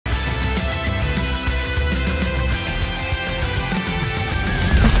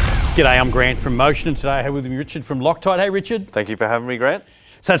G'day, I'm Grant from Motion, and today I have with me Richard from Loctite. Hey Richard. Thank you for having me, Grant.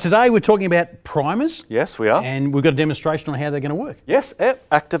 So today we're talking about primers. Yes, we are. And we've got a demonstration on how they're going to work. Yes,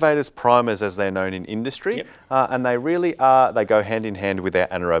 activators, primers as they're known in industry, Yep. and they really are, they go hand in hand with our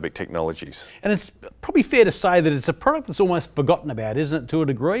anaerobic technologies. And it's probably fair to say that it's a product that's almost forgotten about, isn't it, to a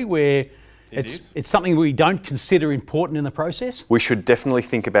degree, where it's something we don't consider important in the process? We should definitely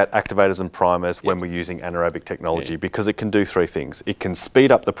think about activators and primers when we're using anaerobic technology because it can do three things. It can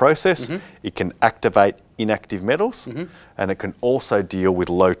speed up the process, it can activate inactive metals, and it can also deal with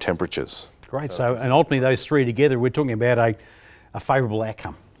low temperatures. Great. So, and ultimately those three together, we're talking about a favourable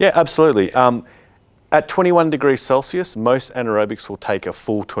outcome. Yeah, absolutely. At 21 degrees Celsius, most anaerobics will take a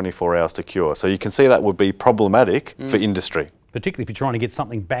full 24 hours to cure. So you can see that would be problematic for industry. Particularly if you're trying to get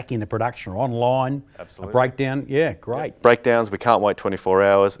something back into production or online, a breakdown. Yeah, great. Yeah. Breakdowns, we can't wait 24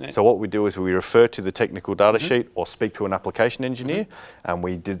 hours. Yeah. So what we do is we refer to the technical data sheet or speak to an application engineer and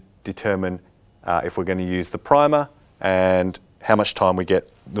we determine if we're going to use the primer and how much time we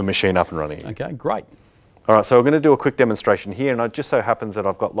get the machine up and running. Okay, great. All right, so we're going to do a quick demonstration here, and it just so happens that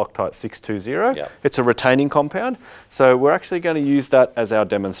I've got Loctite 620. Yep. It's a retaining compound, so we're actually going to use that as our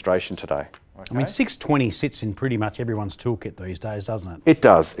demonstration today. Okay. I mean, 620 sits in pretty much everyone's toolkit these days, doesn't it? It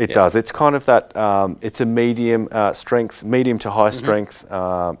does, it does. It's kind of that, it's a medium strength, medium to high strength.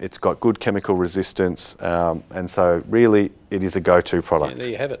 It's got good chemical resistance, and so really it is a go-to product. Yeah, there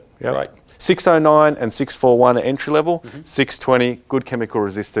you have it. Yep. Great. 609 and 641 are entry level, 620, good chemical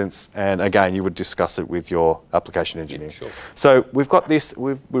resistance, and again, you would discuss it with your application engineer. Yeah, sure. So we've got this,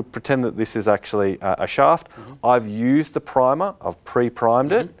 we pretend that this is actually a shaft. I've used the primer, I've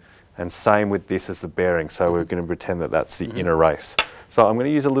pre-primed it, and same with this as the bearing, so we're going to pretend that that's the inner race. So I'm going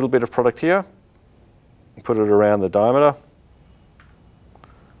to use a little bit of product here, put it around the diameter.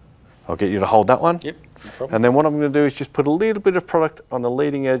 I'll get you to hold that one. Yep, no problem. And then what I'm going to do is just put a little bit of product on the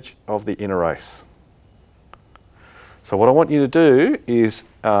leading edge of the inner race. So what I want you to do is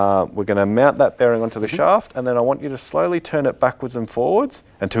we're going to mount that bearing onto the shaft, and then I want you to slowly turn it backwards and forwards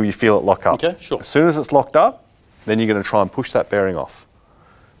until you feel it lock up. Okay, sure. As soon as it's locked up, then you're going to try and push that bearing off.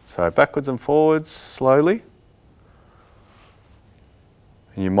 So backwards and forwards, slowly.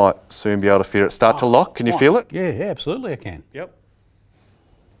 And you might soon be able to feel it start to lock. Can you feel it? Yeah, absolutely I can. Yep.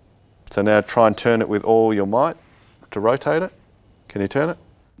 So now try and turn it with all your might to rotate it. Can you turn it?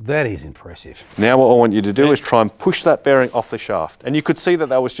 That is impressive. Now what I want you to do is try and push that bearing off the shaft. And you could see that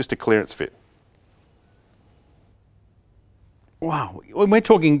that was just a clearance fit. Wow, we're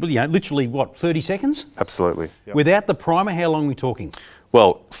talking, literally what, 30 seconds? Absolutely. Yep. Without the primer, how long are we talking?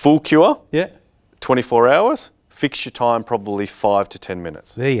 Well, full cure, 24 hours. Fix your time, probably 5 to 10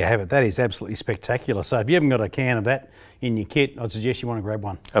 minutes. There you have it. That is absolutely spectacular. So if you haven't got a can of that in your kit, I'd suggest you want to grab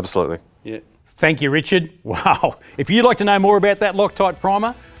one. Absolutely. Yeah. Thank you, Richard. Wow. If you'd like to know more about that Loctite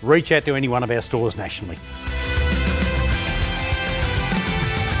primer, reach out to any one of our stores nationally.